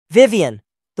Vivian,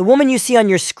 the woman you see on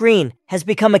your screen, has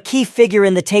become a key figure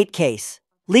in the Tate case.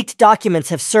 Leaked documents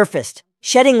have surfaced,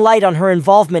 shedding light on her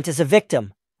involvement as a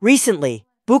victim. Recently,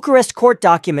 Bucharest court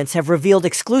documents have revealed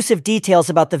exclusive details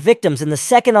about the victims in the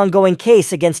second ongoing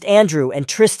case against Andrew and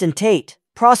Tristan Tate.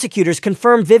 Prosecutors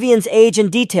confirmed Vivian's age and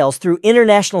details through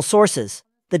international sources.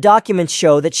 The documents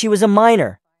show that she was a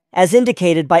minor, as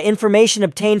indicated by information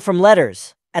obtained from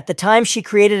letters. At the time she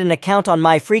created an account on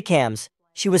MyFreeCams,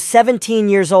 she was 17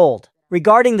 years old.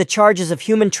 Regarding the charges of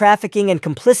human trafficking and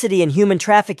complicity in human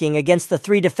trafficking against the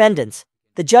three defendants,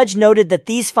 the judge noted that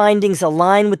these findings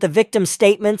align with the victim's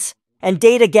statements and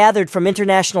data gathered from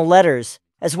international letters,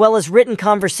 as well as written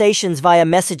conversations via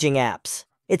messaging apps.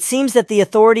 It seems that the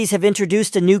authorities have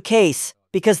introduced a new case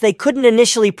because they couldn't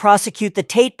initially prosecute the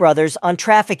Tate brothers on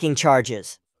trafficking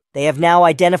charges. They have now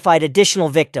identified additional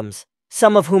victims,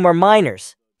 some of whom are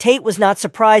minors. Tate was not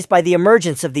surprised by the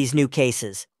emergence of these new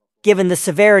cases, given the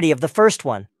severity of the first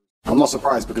one. I'm not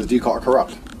surprised because DCOT are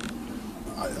corrupt.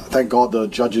 Thank God the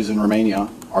judges in Romania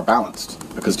are balanced,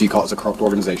 because DCOT is a corrupt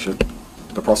organization.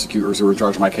 The prosecutors who are in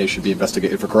charge of my case should be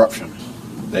investigated for corruption.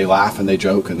 They laugh and they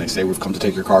joke and they say, we've come to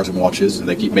take your cars and watches, and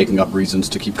they keep making up reasons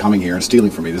to keep coming here and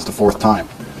stealing from me. This is the fourth time.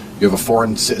 You have a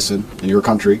foreign citizen in your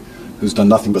country who's done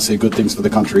nothing but say good things for the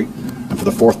country, and for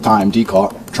the fourth time,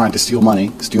 DCOT, trying to steal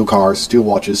money, steal cars, steal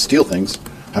watches, steal things,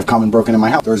 have come and broken in my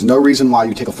house. There's no reason why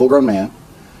you take a full-grown man,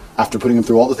 after putting him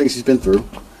through all the things he's been through,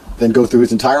 then go through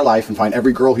his entire life and find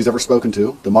every girl he's ever spoken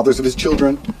to, the mothers of his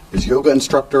children, his yoga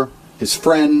instructor, his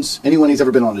friends, anyone he's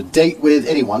ever been on a date with,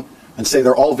 anyone, and say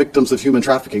they're all victims of human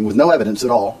trafficking with no evidence at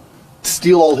all,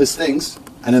 steal all his things,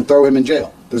 and then throw him in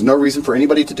jail. There's no reason for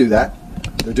anybody to do that.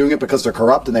 They're doing it because they're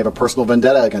corrupt and they have a personal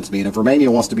vendetta against me. And if Romania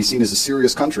wants to be seen as a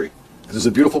serious country, this is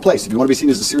a beautiful place. If you want to be seen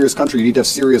as a serious country, you need to have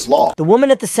serious law. The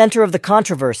woman at the center of the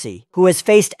controversy, who has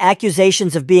faced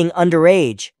accusations of being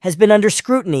underage, has been under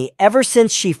scrutiny ever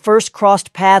since she first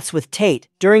crossed paths with Tate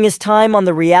during his time on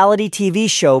the reality TV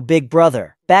show Big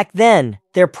Brother. Back then,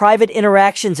 their private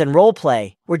interactions and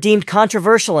roleplay were deemed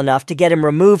controversial enough to get him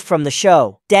removed from the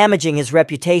show, damaging his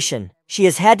reputation. She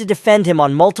has had to defend him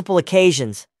on multiple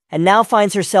occasions, and now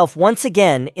finds herself once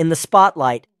again in the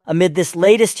spotlight amid this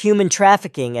latest human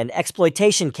trafficking and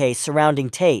exploitation case surrounding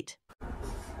Tate.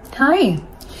 Hi.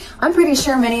 I'm pretty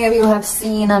sure many of you have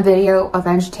seen a video of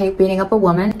Andrew Tate beating up a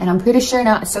woman, and I'm pretty sure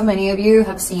not so many of you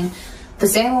have seen the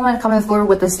same woman coming forward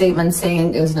with a statement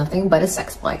saying it was nothing but a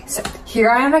sex play. So here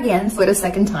I am again for the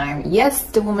second time. Yes,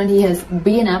 the woman he has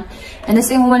beaten up, and the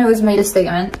same woman who has made a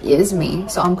statement is me.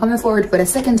 So I'm coming forward for the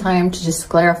second time to just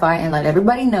clarify and let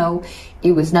everybody know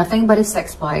it was nothing but a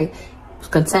sex play. It was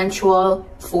consensual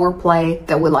foreplay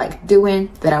that we like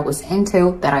doing, that I was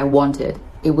into, that I wanted.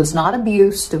 It was not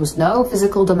abuse. There was no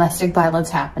physical domestic violence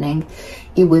happening.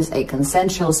 It was a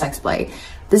consensual sex play.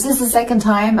 This is the second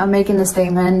time I'm making the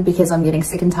statement because I'm getting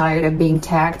sick and tired of being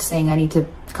tagged saying I need to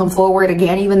come forward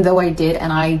again, even though I did.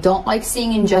 And I don't like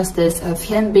seeing injustice of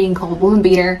him being called woman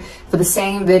beater for the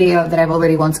same video that I've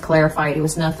already once clarified. It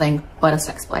was nothing but a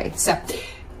sex play. So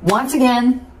once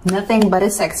again, nothing but a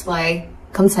sex play,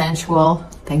 consensual.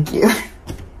 Thank you.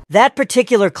 That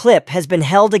particular clip has been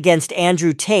held against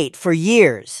Andrew Tate for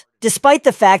years, despite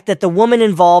the fact that the woman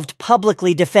involved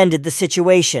publicly defended the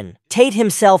situation. Tate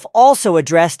himself also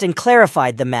addressed and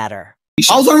clarified the matter.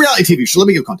 I was on a reality TV show. Let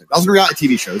me give context. I was on a reality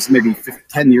TV show, maybe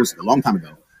 10 years ago, a long time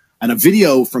ago. And a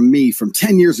video from me from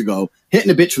 10 years ago, hitting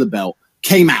a bitch with a belt,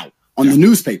 came out on the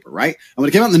newspaper, right? And when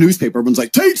it came out in the newspaper, everyone's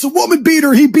like, Tate's a woman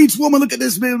beater. He beats woman. Look at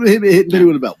this man hitting me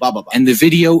with a belt, blah, blah, blah. And the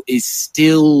video is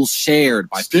still shared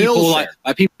by people.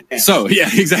 Yeah. So, yeah,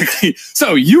 exactly.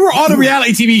 So you were on a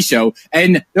reality TV show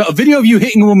and a video of you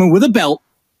hitting a woman with a belt.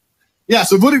 Yeah,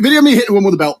 so video of me hitting a woman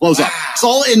with a belt blows up. It's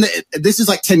all in this is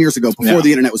like 10 years ago, before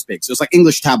the internet was big. So it's like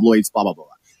English tabloids, blah, blah, blah.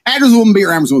 Andrew's a woman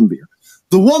beater, Andrew's a woman beater.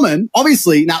 The woman,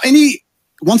 obviously, now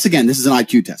once again, this is an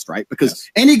IQ test, right? Because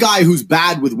any guy who's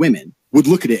bad with women would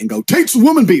look at it and go, Tate's a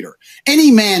woman beater.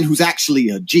 Any man who's actually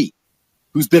a G,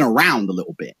 who's been around a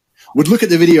little bit, would look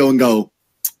at the video and go,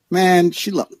 man,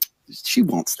 she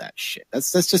wants that shit.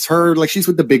 That's just her. Like, she's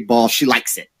with the big boss. She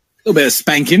likes it. A little bit of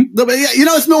spanking. Yeah, you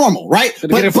know, it's normal, right?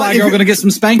 But if you're going to get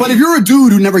some spanking. But if you're a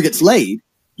dude who never gets laid,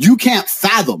 you can't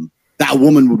fathom that a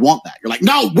woman would want that. You're like,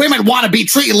 no, women want to be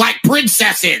treated like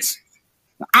princesses.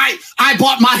 I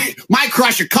bought my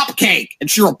crush a cupcake and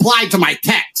she replied to my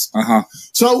text.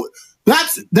 So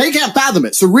they can't fathom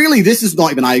it. So really, this is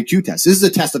not even an IQ test. This is a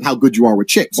test of how good you are with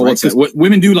chicks. Well, right?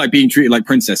 Women do like being treated like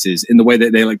princesses in the way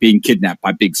that they like being kidnapped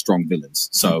by big, strong villains.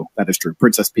 So that is true.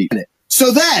 Princess Peach. So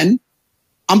then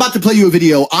I'm about to play you a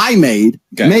video I made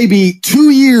maybe 2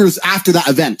 years after that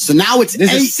event. So now it's a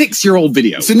 6-year-old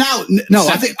video. So now, no,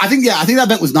 I think that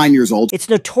event was 9 years old. It's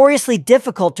notoriously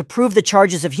difficult to prove the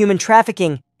charges of human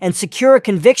trafficking and secure a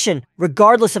conviction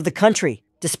regardless of the country.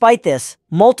 Despite this,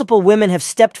 multiple women have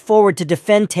stepped forward to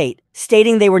defend Tate,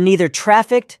 stating they were neither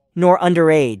trafficked nor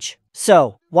underage.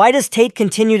 So, why does Tate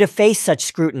continue to face such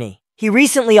scrutiny? He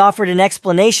recently offered an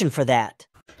explanation for that.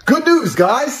 Good news,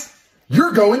 guys.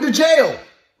 You're going to jail.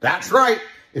 That's right.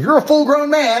 If you're a full-grown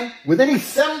man with any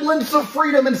semblance of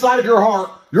freedom inside of your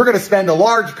heart, you're going to spend a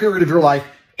large period of your life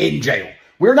in jail.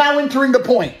 We're now entering the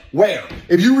point where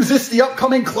if you resist the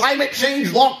upcoming climate change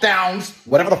lockdowns,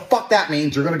 whatever the fuck that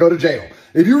means, you're going to go to jail.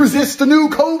 If you resist the new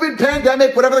COVID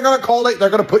pandemic, whatever they're going to call it, they're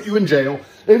going to put you in jail.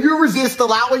 If you resist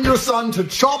allowing your son to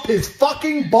chop his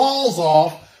fucking balls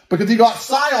off because he got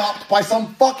psyoped by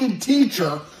some fucking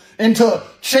teacher into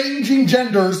changing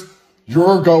genders,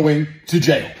 you're going to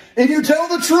jail. If you tell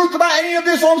the truth about any of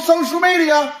this on social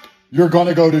media, you're going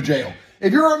to go to jail.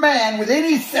 If you're a man with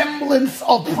any semblance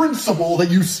of principle that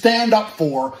you stand up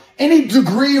for, any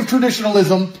degree of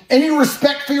traditionalism, any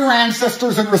respect for your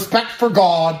ancestors and respect for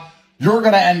God, you're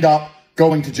going to end up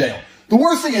going to jail. The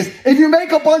worst thing is, if you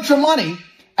make a bunch of money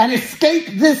and escape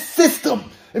this system,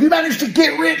 if you manage to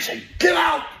get rich and get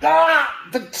out,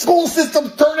 the school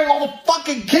system's turning all the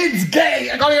fucking kids gay.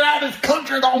 I gotta get out of this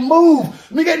country, I gotta move.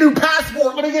 Let me get a new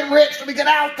passport, let me get rich, let me get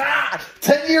out.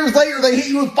 10 years later, they hit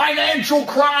you with financial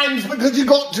crimes because you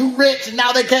got too rich and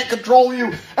now they can't control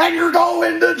you. And you're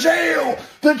going to jail.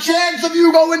 The chance of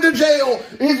you going to jail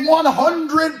is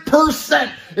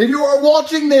 100%. If you are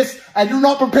watching this and you're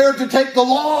not prepared to take the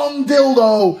long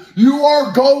dildo, you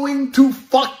are going to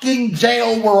fucking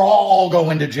jail. We're all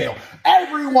going to jail.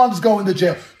 Everyone's going to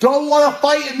jail. Don't want to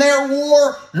fight in their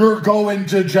war? You're going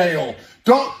to jail.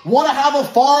 Don't want to have a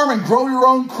farm and grow your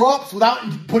own crops without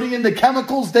putting in the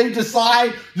chemicals they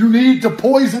decide you need to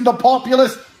poison the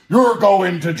populace? You're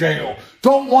going to jail.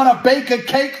 Don't want to bake a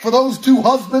cake for those two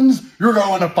husbands? You're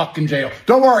going to fucking jail.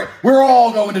 Don't worry, we're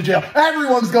all going to jail.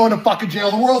 Everyone's going to fucking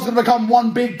jail. The world's going to become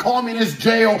one big communist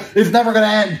jail. It's never going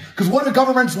to end. Because what do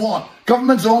governments want?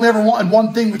 Governments only ever want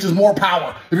one thing, which is more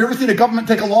power. Have you ever seen a government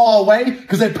take a law away?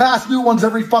 Because they pass new ones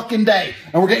every fucking day.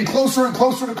 And we're getting closer and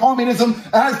closer to communism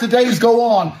as the days go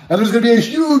on. And there's going to be a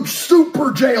huge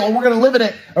super jail, and we're going to live in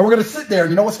it, and we're going to sit there.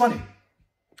 And you know what's funny?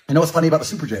 You know what's funny about the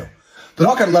super jail? They're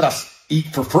not going to let us eat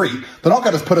for free. They're not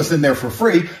going to put us in there for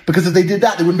free, because if they did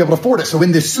that, they wouldn't be able to afford it. So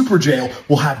in this super jail,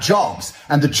 we'll have jobs,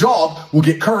 and the job will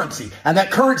get currency, and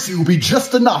that currency will be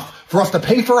just enough for us to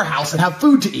pay for a house and have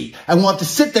food to eat. And we'll have to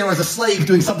sit there as a slave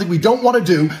doing something we don't want to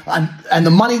do, and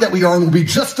the money that we earn will be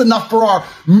just enough for our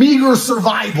meager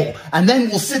survival. And then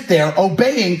we'll sit there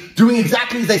obeying, doing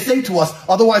exactly as they say to us.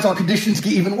 Otherwise, our conditions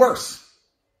get even worse.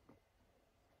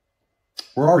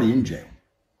 We're already in jail.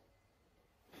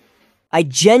 I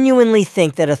genuinely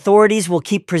think that authorities will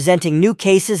keep presenting new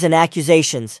cases and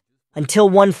accusations until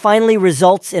one finally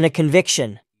results in a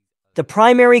conviction. The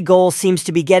primary goal seems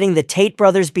to be getting the Tate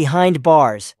brothers behind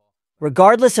bars.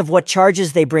 Regardless of what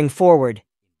charges they bring forward,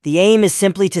 the aim is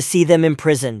simply to see them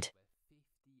imprisoned.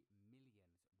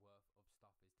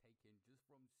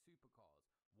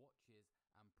 Obviously, the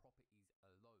Tates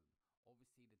have a lot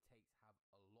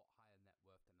higher net worth than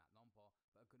that number,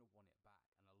 but are going to want it back,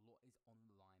 and a lot is on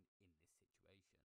the line